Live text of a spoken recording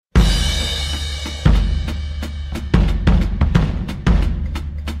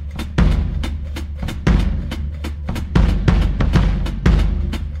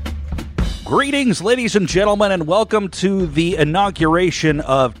Greetings, ladies and gentlemen, and welcome to the inauguration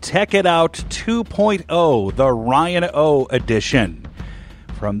of Tech It Out 2.0, the Ryan O edition.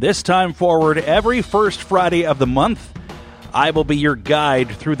 From this time forward, every first Friday of the month, I will be your guide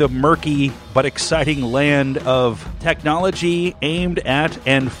through the murky but exciting land of technology aimed at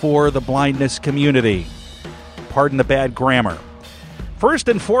and for the blindness community. Pardon the bad grammar. First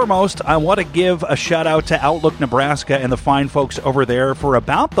and foremost, I want to give a shout out to Outlook, Nebraska and the fine folks over there. For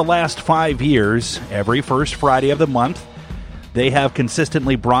about the last 5 years, every first Friday of the month, they have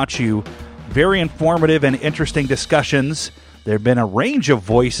consistently brought you very informative and interesting discussions. There have been a range of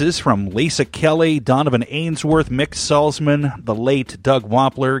voices from Lisa Kelly, Donovan Ainsworth, Mick Salzman, the late Doug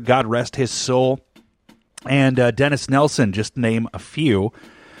Wampler, God rest his soul, and Dennis Nelson, just to name a few.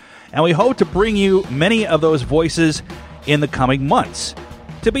 And we hope to bring you many of those voices in the coming months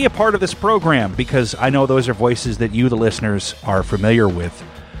to be a part of this program, because I know those are voices that you, the listeners, are familiar with.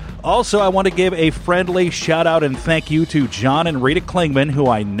 Also, I want to give a friendly shout out and thank you to John and Rita Klingman, who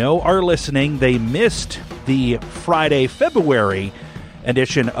I know are listening. They missed the Friday, February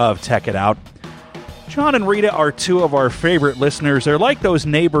edition of Tech It Out. John and Rita are two of our favorite listeners. They're like those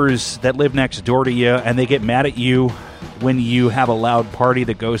neighbors that live next door to you, and they get mad at you when you have a loud party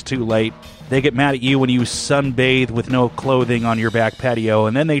that goes too late. They get mad at you when you sunbathe with no clothing on your back patio,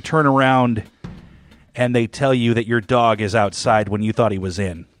 and then they turn around and they tell you that your dog is outside when you thought he was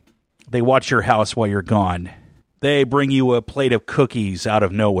in. They watch your house while you're gone. They bring you a plate of cookies out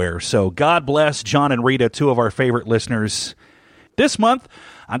of nowhere. So God bless John and Rita, two of our favorite listeners. This month,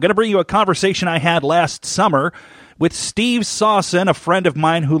 I'm going to bring you a conversation I had last summer with Steve Sawson, a friend of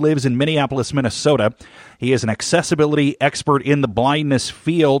mine who lives in Minneapolis, Minnesota. He is an accessibility expert in the blindness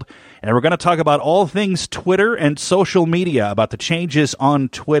field, and we're going to talk about all things Twitter and social media, about the changes on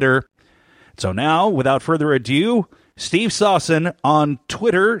Twitter. So now, without further ado, Steve Sawson on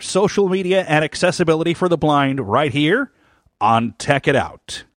Twitter, social media, and accessibility for the blind right here on Tech It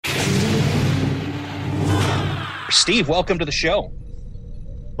Out. Steve, welcome to the show.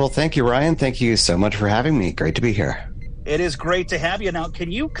 Well, thank you, Ryan. Thank you so much for having me. Great to be here. It is great to have you. Now,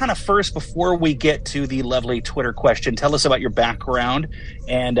 can you kind of first, before we get to the lovely Twitter question, tell us about your background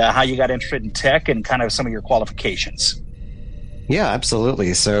and how you got interested in tech and kind of some of your qualifications? Yeah,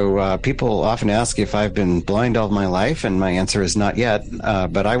 absolutely. So people often ask if I've been blind all my life, and my answer is not yet,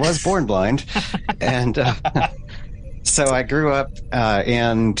 but I was born blind. And so I grew up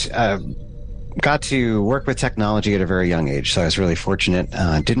and got to work with technology at a very young age. So I was really fortunate.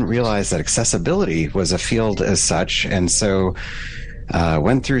 Didn't realize that accessibility was a field as such. And so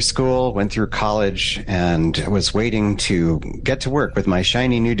went through school, went through college, and was waiting to get to work with my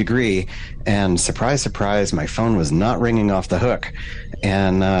shiny new degree. And surprise, surprise, my phone was not ringing off the hook.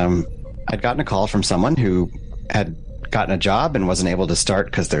 And I'd gotten a call from someone who had gotten a job and wasn't able to start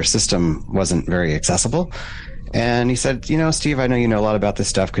because their system wasn't very accessible. And he said, Steve, I know you know a lot about this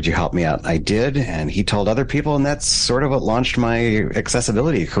stuff. Could you help me out? I did. And he told other people. And that's sort of what launched my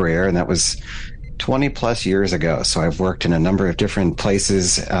accessibility career. And that was 20 plus years ago. So I've worked in a number of different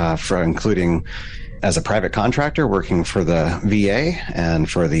places, including as a private contractor, working for the VA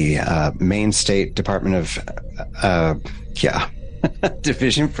and for the Maine State Department of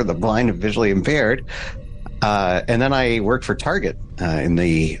Division for the Blind and Visually Impaired. And then I worked for Target in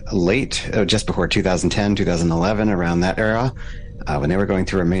the just before 2010, 2011, around that era, when they were going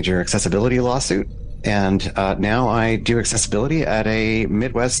through a major accessibility lawsuit. And now I do accessibility at a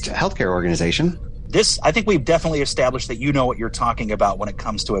Midwest healthcare organization. I think we've definitely established that you know what you're talking about when it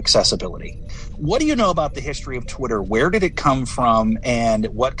comes to accessibility. What do you know about the history of Twitter? Where did it come from, and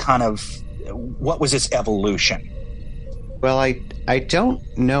what was its evolution? Well, I don't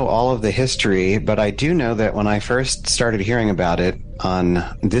know all of the history, but I do know that when I first started hearing about it on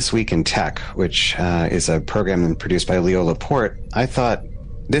This Week in Tech, which is a program produced by Leo Laporte, I thought,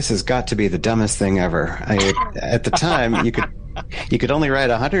 this has got to be the dumbest thing ever. At the time, you could only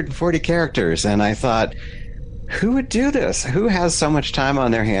write 140 characters, and I thought, who would do this? Who has so much time on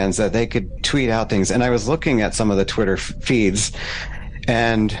their hands that they could tweet out things? And I was looking at some of the Twitter feeds,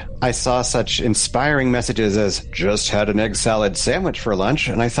 and I saw such inspiring messages as, just had an egg salad sandwich for lunch.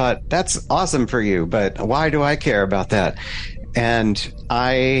 And I thought, that's awesome for you, but why do I care about that? And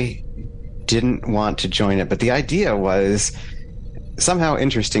I didn't want to join it. But the idea was somehow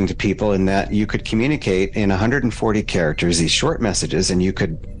interesting to people in that you could communicate in 140 characters, these short messages, and you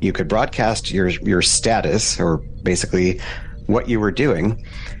could broadcast your status, or basically what you were doing.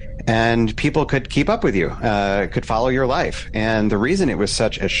 And people could keep up with you, could follow your life. And the reason it was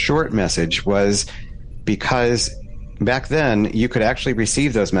such a short message was because back then you could actually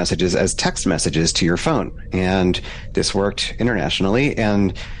receive those messages as text messages to your phone. And this worked internationally.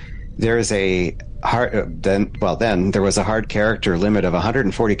 And there's a then there was a hard character limit of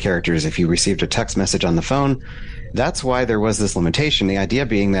 140 characters if you received a text message on the phone. That's why there was this limitation. The idea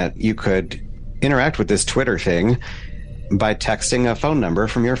being that you could interact with this Twitter thing by texting a phone number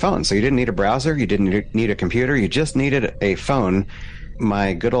from your phone. So you didn't need a browser, you didn't need a computer, you just needed a phone.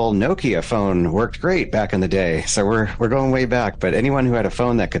 My good old Nokia phone worked great back in the day. So we're going way back, but anyone who had a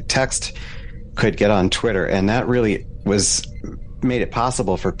phone that could text could get on Twitter, and that really made it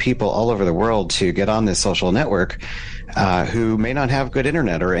possible for people all over the world to get on this social network who may not have good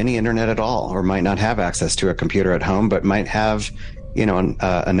internet or any internet at all, or might not have access to a computer at home, but might have, a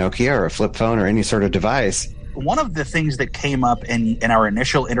Nokia or a flip phone or any sort of device. One of the things that came up in our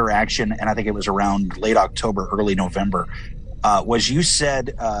initial interaction, and I think it was around late October, early November, was you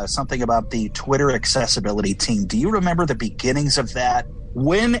said something about the Twitter accessibility team. Do you remember the beginnings of that?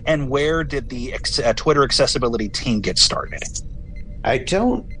 When and where did the Twitter accessibility team get started? I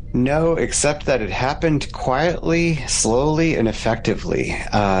don't know, except that it happened quietly, slowly, and effectively.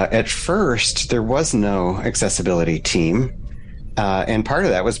 At first, there was no accessibility team. And part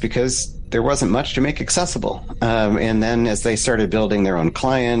of that was because there wasn't much to make accessible. And then as they started building their own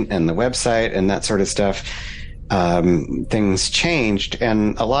client and the website and that sort of stuff, things changed.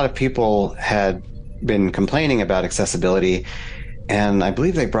 And a lot of people had been complaining about accessibility. And I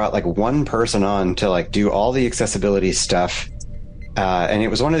believe they brought like one person on to like do all the accessibility stuff. And it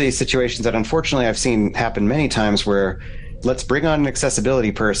was one of these situations that unfortunately I've seen happen many times where let's bring on an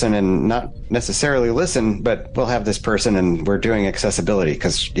accessibility person and not necessarily listen, but we'll have this person and we're doing accessibility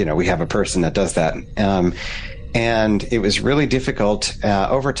because, we have a person that does that. And it was really difficult.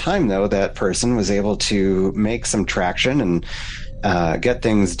 Over time, though, that person was able to make some traction and get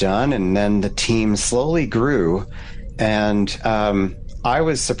things done. And then the team slowly grew. And I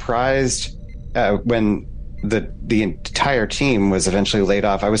was surprised when the entire team was eventually laid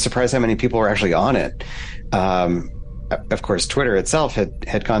off. I was surprised how many people were actually on it. Of course, Twitter itself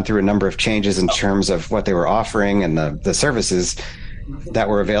had gone through a number of changes in terms of what they were offering and the services that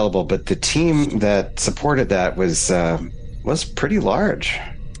were available. But the team that supported that was pretty large.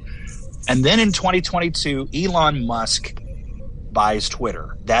 And then in 2022, Elon Musk buys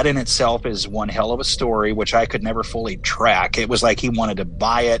Twitter. That in itself is one hell of a story, which I could never fully track. It was like he wanted to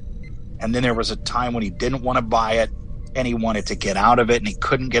buy it, and then there was a time when he didn't want to buy it, and he wanted to get out of it, and he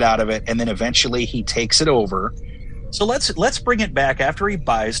couldn't get out of it, and then eventually he takes it over. So let's bring it back after he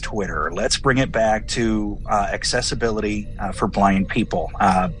buys Twitter. Let's bring it back to accessibility for blind people.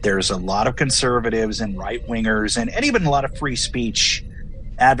 There's a lot of conservatives and right-wingers and even a lot of free speech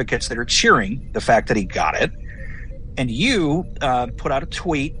advocates that are cheering the fact that he got it. And you put out a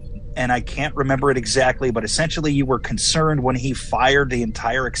tweet, and I can't remember it exactly, but essentially you were concerned when he fired the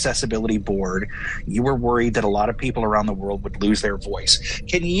entire accessibility board. You were worried that a lot of people around the world would lose their voice.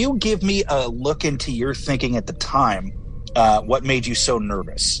 Can you give me a look into your thinking at the time? What made you so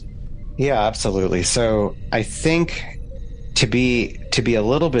nervous? Yeah, absolutely. So I think to be a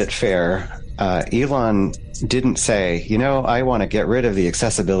little bit fair, Elon didn't say, I want to get rid of the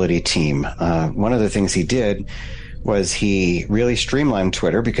accessibility team. One of the things he did was he really streamlined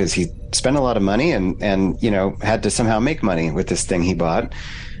Twitter because he spent a lot of money and had to somehow make money with this thing he bought.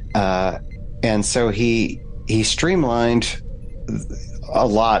 And so he streamlined a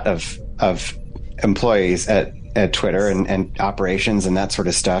lot of employees at Twitter and operations and that sort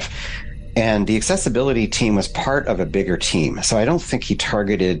of stuff. And the accessibility team was part of a bigger team. So I don't think he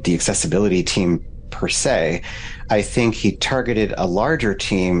targeted the accessibility team per se. I think he targeted a larger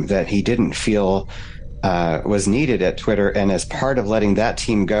team that he didn't feel was needed at Twitter, and as part of letting that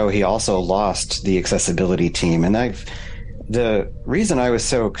team go, he also lost the accessibility team. And the reason I was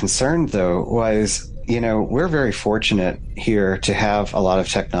so concerned, though, was, we're very fortunate here to have a lot of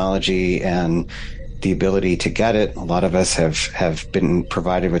technology and the ability to get it. A lot of us have been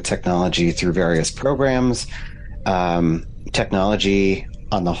provided with technology through various programs. Technology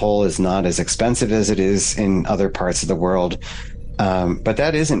on the whole is not as expensive as it is in other parts of the world. But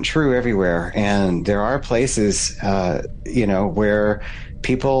that isn't true everywhere. And there are places, where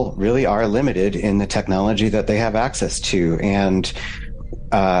people really are limited in the technology that they have access to and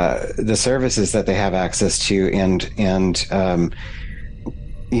the services that they have access to. And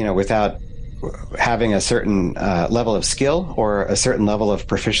without having a certain level of skill or a certain level of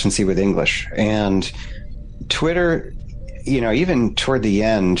proficiency with English. And Twitter, even toward the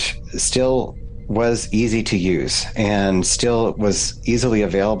end, still was easy to use and still was easily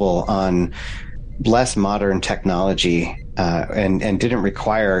available on less modern technology and didn't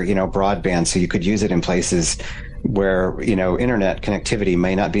require, broadband. So you could use it in places where, internet connectivity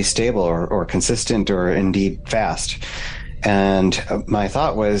may not be stable or consistent or indeed fast. And my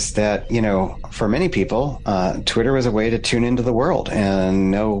thought was that, for many people, Twitter was a way to tune into the world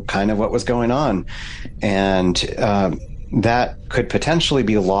and know kind of what was going on. And that could potentially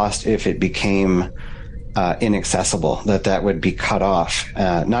be lost if it became inaccessible, that would be cut off,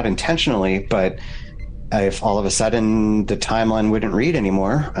 not intentionally, but if all of a sudden the timeline wouldn't read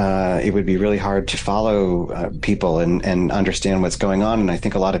anymore, it would be really hard to follow people and understand what's going on. And I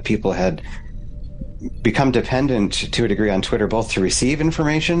think a lot of people had become dependent to a degree on Twitter, both to receive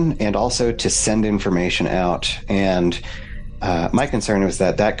information and also to send information out. And my concern was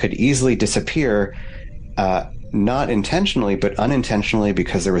that could easily disappear, not intentionally, but unintentionally,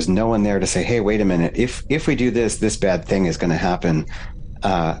 because there was no one there to say, hey, wait a minute, if we do this bad thing is going to happen.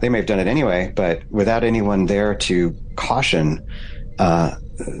 They may have done it anyway, but without anyone there to caution,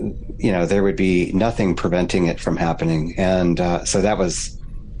 there would be nothing preventing it from happening. And so that was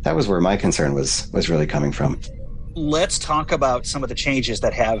where my concern was really coming from. Let's talk about some of the changes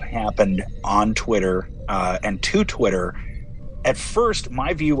that have happened on Twitter and to Twitter. At first,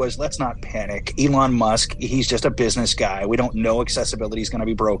 my view was, let's not panic. Elon Musk, he's just a business guy. We don't know accessibility is going to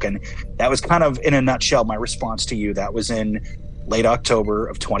be broken. That was kind of, in a nutshell, my response to you. That was in late October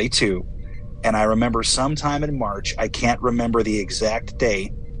of 22. And I remember sometime in March, I can't remember the exact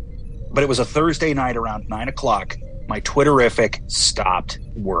day, but it was a Thursday night around 9 o'clock. My Twitterific stopped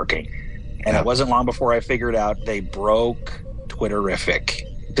working. And It wasn't long before I figured out they broke Twitterific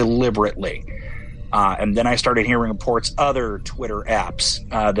deliberately. And then I started hearing reports other Twitter apps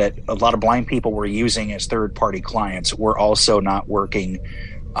that a lot of blind people were using as third-party clients were also not working,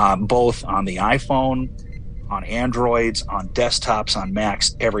 both on the iPhone, on Androids, on desktops, on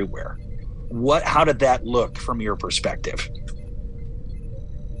Macs, everywhere. How did that look from your perspective?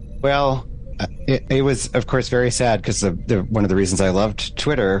 Well, it was, of course, very sad because one of the reasons I loved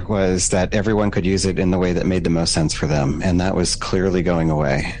Twitter was that everyone could use it in the way that made the most sense for them. And that was clearly going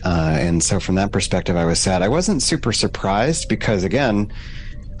away. And so from that perspective, I was sad. I wasn't super surprised because, again,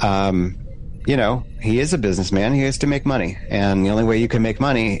 he is a businessman. He has to make money. And the only way you can make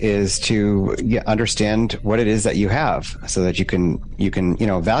money is to understand what it is that you have so that you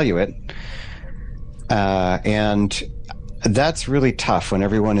can value it. And that's really tough when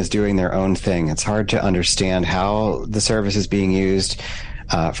everyone is doing their own thing. It's hard to understand how the service is being used.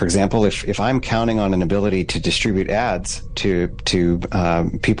 For example, if I'm counting on an ability to distribute ads to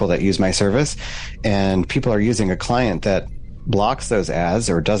people that use my service, and people are using a client that blocks those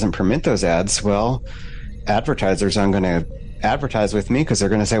ads or doesn't permit those ads, well, advertisers aren't going to advertise with me because they're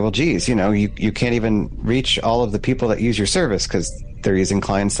going to say, well, geez, you can't even reach all of the people that use your service because they're using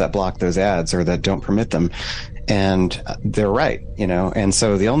clients that block those ads or that don't permit them. And they're right, and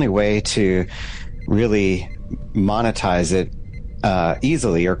so the only way to really monetize it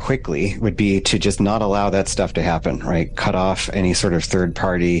easily or quickly would be to just not allow that stuff to happen, right? Cut off any sort of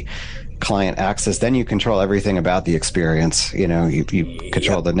third-party client access. Then you control everything about the experience. You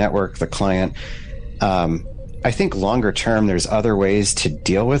control the network, the client. I think longer term, there's other ways to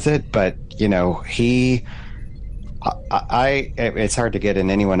deal with it, but it's hard to get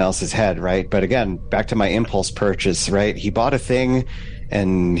in anyone else's head, right? But again, back to my impulse purchase, right? He bought a thing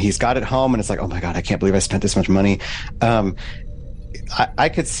and he's got it home and it's like, oh my God, I can't believe I spent this much money. I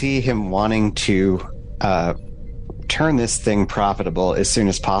could see him wanting to turn this thing profitable as soon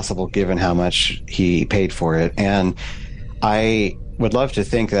as possible, given how much he paid for it. And I would love to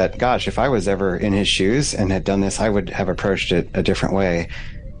think that, gosh, if I was ever in his shoes and had done this, I would have approached it a different way.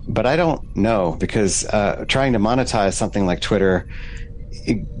 But I don't know, because trying to monetize something like Twitter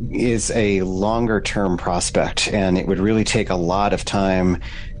is a longer term prospect, and it would really take a lot of time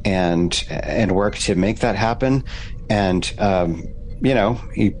and work to make that happen. And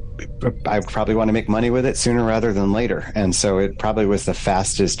I probably want to make money with it sooner rather than later. And so it probably was the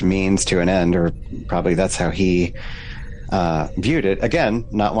fastest means to an end, or probably that's how he viewed it. Again,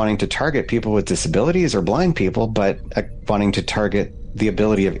 not wanting to target people with disabilities or blind people, but wanting to target the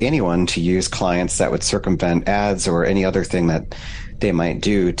ability of anyone to use clients that would circumvent ads or any other thing that they might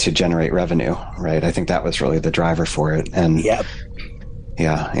do to generate revenue, right? I think that was really the driver for it. And yeah,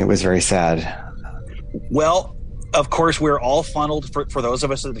 it was very sad. Well, of course, we're all funneled for those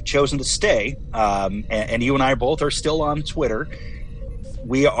of us that have chosen to stay. And you and I both are still on Twitter.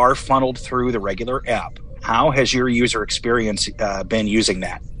 We are funneled through the regular app. How has your user experience been using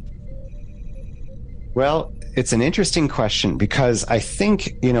that? Well, it's an interesting question, because I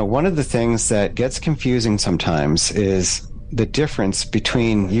think, one of the things that gets confusing sometimes is the difference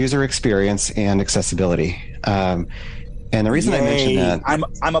between user experience and accessibility. And the reason I mention that...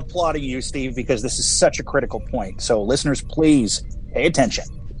 I'm applauding you, Steve, because this is such a critical point. So listeners, please pay attention.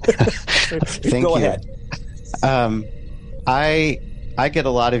 Thank Go you. ahead. I get a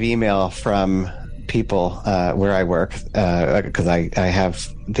lot of email from people where I work because I have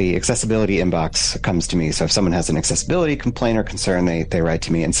the accessibility inbox comes to me. So if someone has an accessibility complaint or concern, they write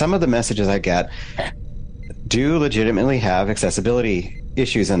to me. And some of the messages I get do legitimately have accessibility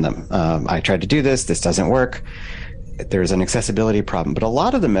issues in them. I tried to do this. This doesn't work. There's an accessibility problem. But a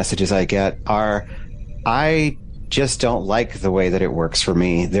lot of the messages I get are, I just don't like the way that it works for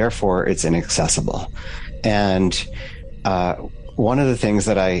me. Therefore, it's inaccessible. And one of the things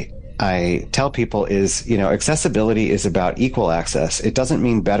that I tell people is, accessibility is about equal access. It doesn't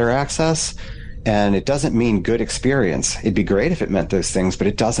mean better access, and it doesn't mean good experience. It'd be great if it meant those things, but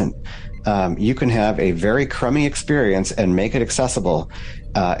it doesn't. You can have a very crummy experience and make it accessible,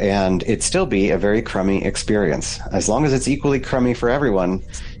 and it still be a very crummy experience. As long as it's equally crummy for everyone,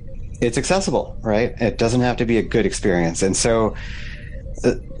 it's accessible, right? It doesn't have to be a good experience. And so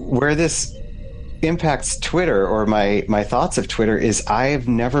where this impacts Twitter, or my thoughts of Twitter, is I've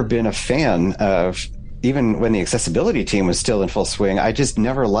never been a fan of, even when the accessibility team was still in full swing, I just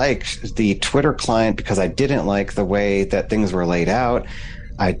never liked the Twitter client because I didn't like the way that things were laid out.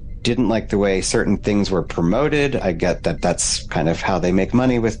 I didn't like the way certain things were promoted. I get that that's kind of how they make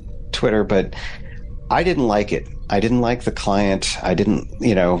money with Twitter, but I didn't like it. I didn't like the client. I didn't,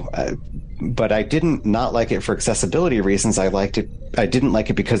 but I didn't not like it for accessibility reasons. I liked it. I didn't like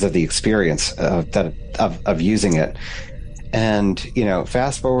it because of the experience of using it. And,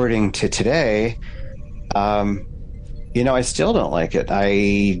 fast forwarding to today, I still don't like it.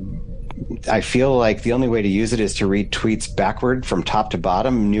 I feel like the only way to use it is to read tweets backward from top to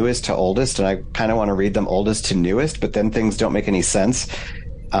bottom, newest to oldest. And I kind of want to read them oldest to newest, but then things don't make any sense.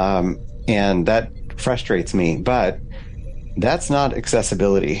 And that frustrates me, but that's not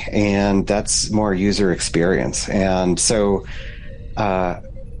accessibility, and that's more user experience. And so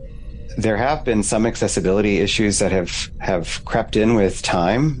there have been some accessibility issues that have crept in with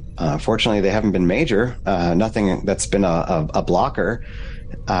time. Fortunately, they haven't been major. Nothing that's been a blocker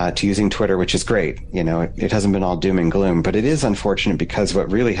to using Twitter, which is great. It hasn't been all doom and gloom, but it is unfortunate because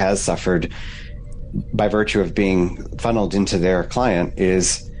what really has suffered by virtue of being funneled into their client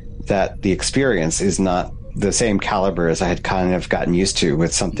is that the experience is not the same caliber as I had kind of gotten used to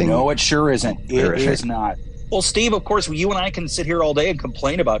with something. No, it sure isn't. It is not. Well, Steve, of course, you and I can sit here all day and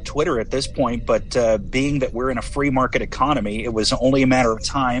complain about Twitter at this point, but being that we're in a free market economy, it was only a matter of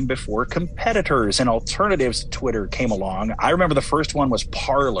time before competitors and alternatives to Twitter came along. I remember the first one was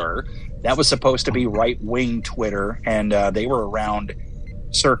Parler. That was supposed to be right-wing Twitter, and they were around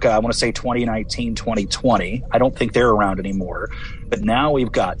circa, I want to say 2019, 2020. I don't think they're around anymore. But now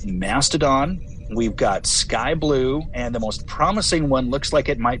we've got Mastodon, we've got Sky Blue, and the most promising one looks like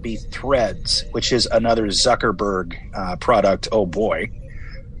it might be Threads, which is another Zuckerberg product. Oh, boy.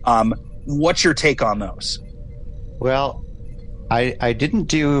 What's your take on those? Well, I didn't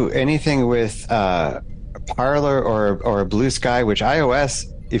do anything with Parler or Blue Sky, which iOS,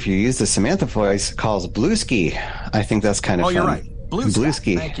 if you use the Samantha voice, calls Bluesky. I think that's kind of fun. Oh, you're right.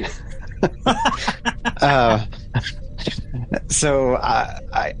 Bluesky. Thank you. So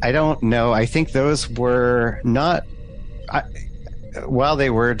I don't know. I think those were not. While they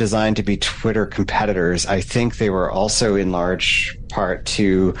were designed to be Twitter competitors, I think they were also in large part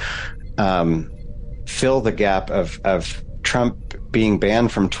to fill the gap of Trump being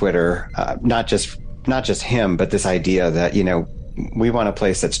banned from Twitter. Not just him, but this idea that we want a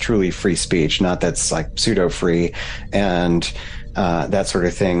place that's truly free speech, not that's like pseudo free and that sort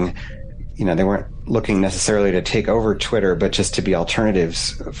of thing. They weren't looking necessarily to take over Twitter, but just to be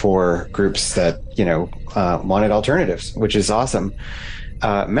alternatives for groups that, wanted alternatives, which is awesome.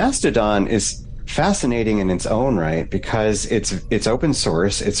 Mastodon is fascinating in its own right because it's open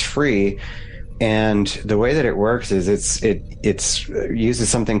source, it's free. And the way that it works is it uses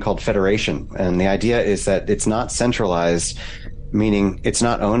something called federation. And the idea is that it's not centralized, meaning it's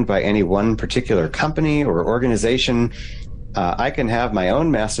not owned by any one particular company or organization. I can have my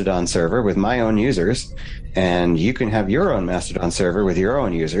own Mastodon server with my own users, and you can have your own Mastodon server with your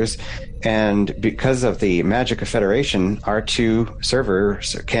own users. And because of the magic of federation, our two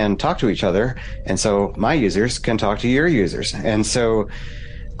servers can talk to each other. And so my users can talk to your users. And so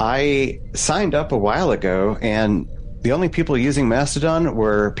I signed up a while ago, and the only people using Mastodon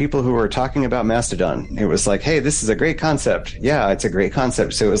were people who were talking about Mastodon. It was like, hey, this is a great concept. Yeah, it's a great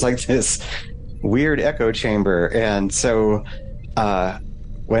concept. So it was like this weird echo chamber. And so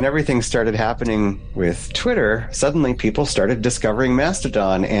when everything started happening with Twitter, suddenly people started discovering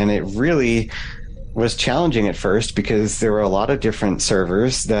Mastodon, and it really was challenging at first because there were a lot of different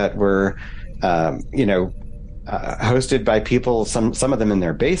servers that were hosted by people, some of them in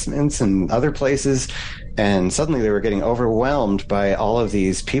their basements and other places. And suddenly they were getting overwhelmed by all of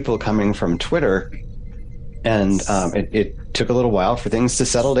these people coming from Twitter. And it took a little while for things to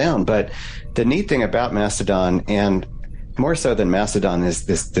settle down. But the neat thing about Mastodon, and more so than Mastodon, is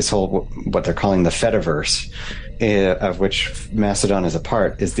this whole, what they're calling the Fediverse, of which Mastodon is a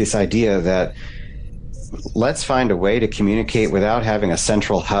part, is this idea that let's find a way to communicate without having a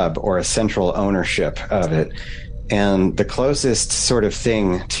central hub or a central ownership of it. And the closest sort of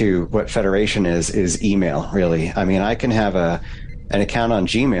thing to what Federation is email, really. I mean, I can have an account on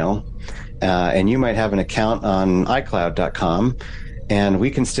Gmail, and you might have an account on iCloud.com, and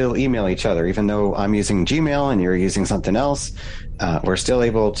we can still email each other, even though I'm using Gmail and you're using something else. We're still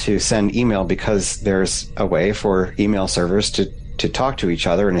able to send email because there's a way for email servers to talk to each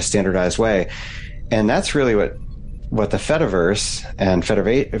other in a standardized way. And that's really what the Fediverse and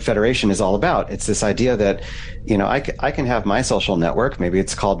Federation is all about. It's this idea that, I can have my social network. Maybe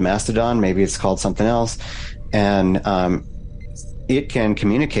it's called Mastodon. Maybe it's called something else. And it can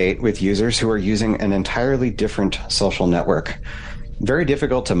communicate with users who are using an entirely different social network. Very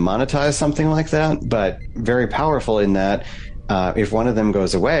difficult to monetize something like that, but very powerful in that if one of them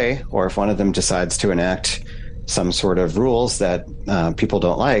goes away, or if one of them decides to enact some sort of rules that people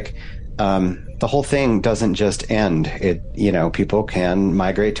don't like, the whole thing doesn't just end. People can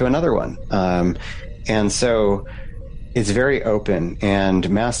migrate to another one. And so it's very open, and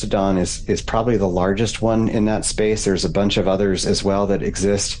Mastodon is probably the largest one in that space. There's a bunch of others as well that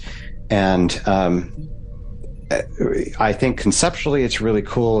exist. And I think conceptually it's really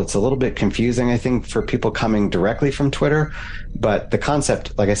cool. It's a little bit confusing, I think, for people coming directly from Twitter, but the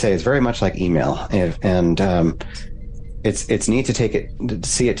concept, like I say, is very much like email. And it's neat to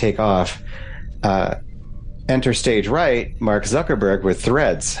see it take off. Enter stage right, Mark Zuckerberg with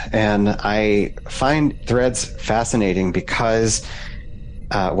Threads. And I find Threads fascinating because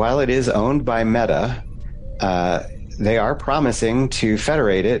while it is owned by Meta, they are promising to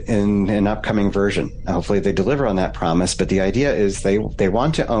federate it in an upcoming version. Hopefully they deliver on that promise, but the idea is they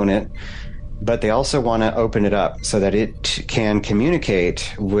want to own it, but they also want to open it up so that it can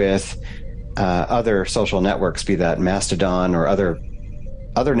communicate with other social networks, be that Mastodon or other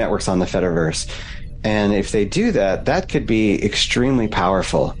networks on the Fediverse. And if they do that, that could be extremely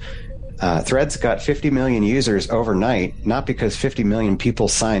powerful. Threads got 50 million users overnight, not because 50 million people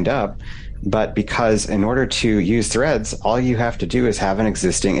signed up, but because in order to use Threads, all you have to do is have an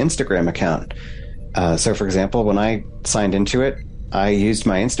existing Instagram account. So, for example, when I signed into it, I used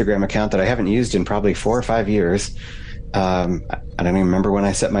my Instagram account that I haven't used in probably 4 or 5 years. I don't even remember when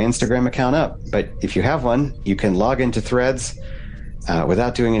I set my Instagram account up, but if you have one, you can log into Threads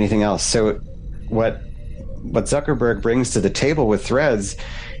without doing anything else. So what Zuckerberg brings to the table with Threads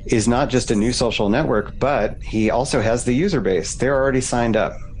is not just a new social network, but he also has the user base. They're already signed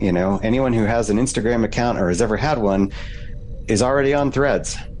up. Anyone who has an Instagram account or has ever had one is already on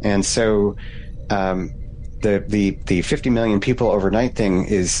Threads. And so the 50 million people overnight thing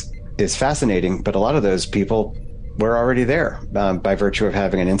is fascinating, but a lot of those people were already there by virtue of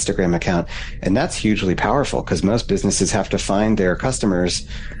having an Instagram account. And that's hugely powerful because most businesses have to find their customers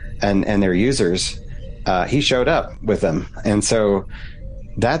and their users. He showed up with them. And so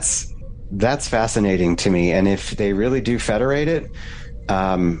that's fascinating to me. And if they really do federate it,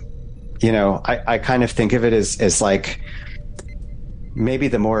 I kind of think of it as like maybe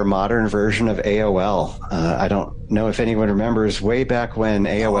the more modern version of AOL. I don't know if anyone remembers way back when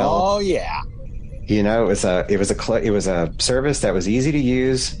AOL. Oh yeah. It was a service that was easy to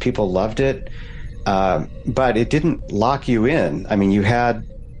use. People loved it, but it didn't lock you in. I mean, you had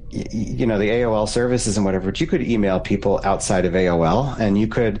the AOL services and whatever, but you could email people outside of AOL, and you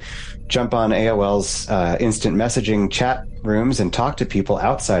could jump on AOL's instant messaging chat rooms and talk to people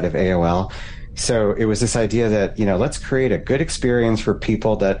outside of AOL. So it was this idea that, let's create a good experience for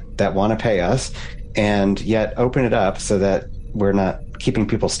people that want to pay us, and yet open it up so that we're not keeping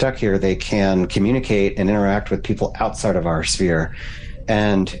people stuck here. They can communicate and interact with people outside of our sphere.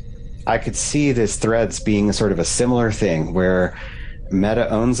 And I could see this Threads being sort of a similar thing where Meta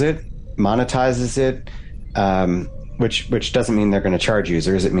owns it, monetizes it, which doesn't mean they're going to charge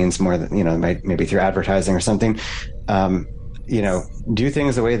users. It means more that, maybe through advertising or something, do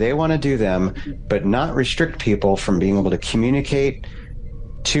things the way they want to do them, but not restrict people from being able to communicate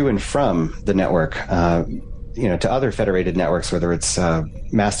to and from the network, to other federated networks, whether it's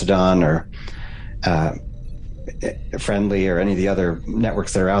Mastodon or Friendly or any of the other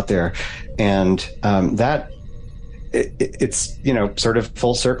networks that are out there. And it's sort of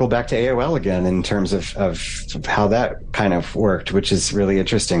full circle back to AOL again in terms of how that kind of worked, which is really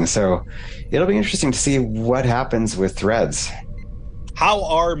interesting. So it'll be interesting to see what happens with Threads. How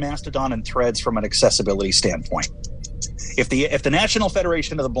are Mastodon and Threads from an accessibility standpoint? If the National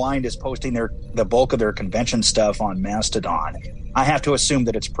Federation of the Blind is posting the bulk of their convention stuff on Mastodon, I have to assume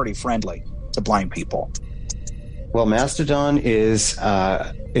that it's pretty friendly to blind people. Well, Mastodon is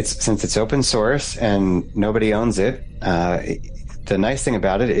since it's open source and nobody owns it. The nice thing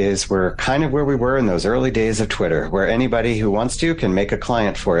about it is we're kind of where we were in those early days of Twitter, where anybody who wants to can make a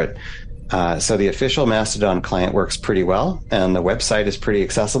client for it. So the official Mastodon client works pretty well, and the website is pretty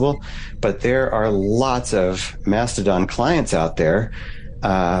accessible. But there are lots of Mastodon clients out there,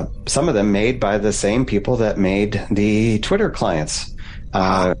 some of them made by the same people that made the Twitter clients,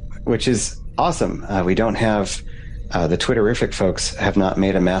 which is awesome. We don't have the Twitterific folks have not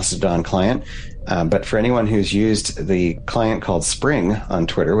made a Mastodon client. But for anyone who's used the client called Spring on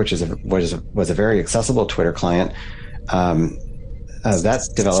Twitter, which was a very accessible Twitter client, that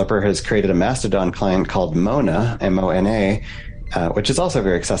developer has created a Mastodon client called Mona, M-O-N-A, which is also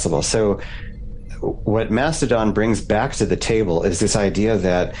very accessible. So what Mastodon brings back to the table is this idea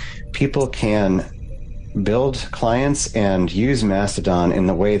that people can build clients and use Mastodon in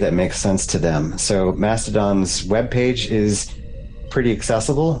the way that makes sense to them. So Mastodon's webpage is pretty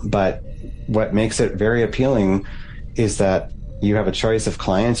accessible, but what makes it very appealing is that you have a choice of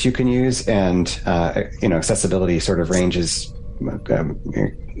clients you can use, and accessibility sort of ranges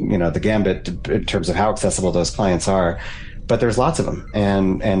the gambit in terms of how accessible those clients are, but there's lots of them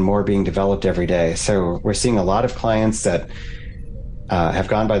and more being developed every day. So we're seeing a lot of clients that have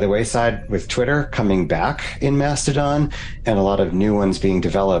gone by the wayside with Twitter coming back in Mastodon, and a lot of new ones being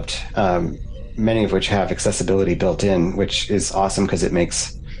developed, many of which have accessibility built in, which is awesome because it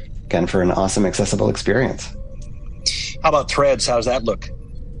makes, again, for an awesome accessible experience. How about Threads? How's that look?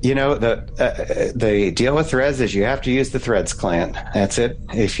 The deal with Threads is you have to use the Threads client. That's it.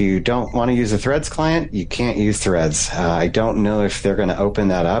 If you don't want to use the Threads client, you can't use Threads. I don't know if they're going to open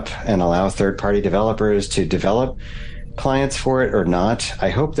that up and allow third-party developers to develop clients for it or not.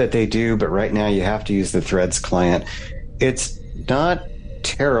 I hope that they do, but right now you have to use the Threads client. It's not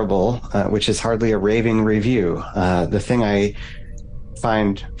terrible, which is hardly a raving review. The thing I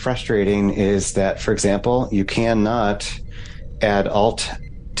find frustrating is that, for example, you cannot add alt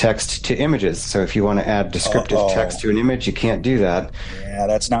text to images. So if you want to add descriptive text to an image, you can't do that. Yeah,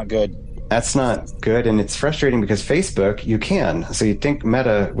 that's not good. That's not good, and it's frustrating because Facebook, you can. So you'd think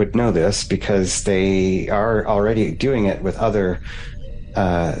Meta would know this because they are already doing it with other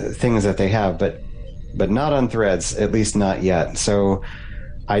things that they have, but not on Threads, at least not yet. So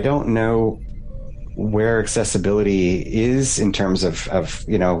I don't know where accessibility is in terms of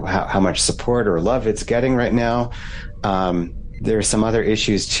how much support or love it's getting right now. There's some other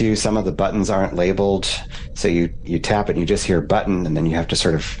issues too. Some of the buttons aren't labeled, so you tap it and you just hear button, and then you have to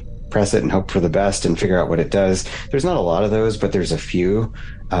sort of press it and hope for the best and figure out what it does. There's not a lot of those, but there's a few,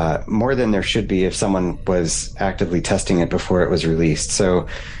 more than there should be if someone was actively testing it before it was released. So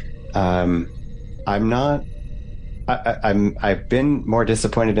I've been more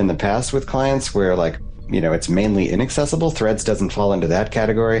disappointed in the past with clients where it's mainly inaccessible. Threads doesn't fall into that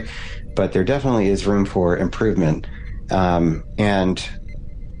category, but there definitely is room for improvement. And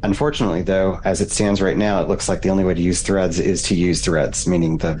unfortunately, though, as it stands right now, it looks like the only way to use Threads is to use Threads,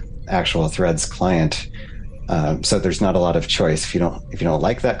 meaning the actual Threads client. So there's not a lot of choice. If you don't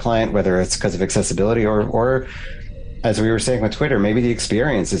like that client, whether it's because of accessibility or as we were saying with Twitter, maybe the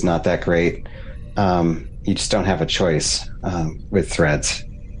experience is not that great. You just don't have a choice with Threads.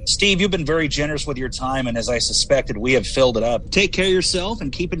 Steve, you've been very generous with your time, and as I suspected, we have filled it up. Take care of yourself and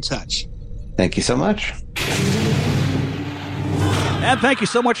keep in touch. Thank you so much. And thank you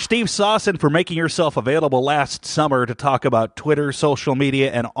so much, Steve Sawson, for making yourself available last summer to talk about Twitter, social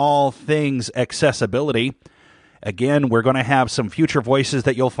media, and all things accessibility. Again, we're going to have some future voices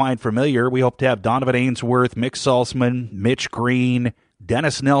that you'll find familiar. We hope to have Donovan Ainsworth, Mick Salzman, Mitch Green,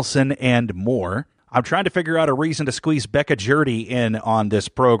 Dennis Nelson, and more. I'm trying to figure out a reason to squeeze Becca Jurdy in on this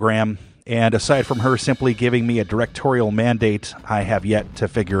program, and aside from her simply giving me a directorial mandate, I have yet to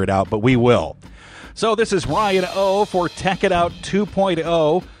figure it out, but we will. So this is Ryan O for Tech It Out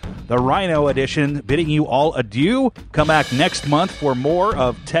 2.0, the Rhino edition, bidding you all adieu. Come back next month for more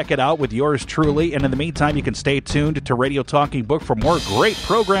of Tech It Out with yours truly, and in the meantime, you can stay tuned to Radio Talking Book for more great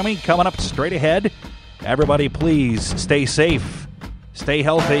programming coming up straight ahead. Everybody, please stay safe, stay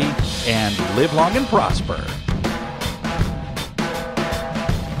healthy, and live long and prosper.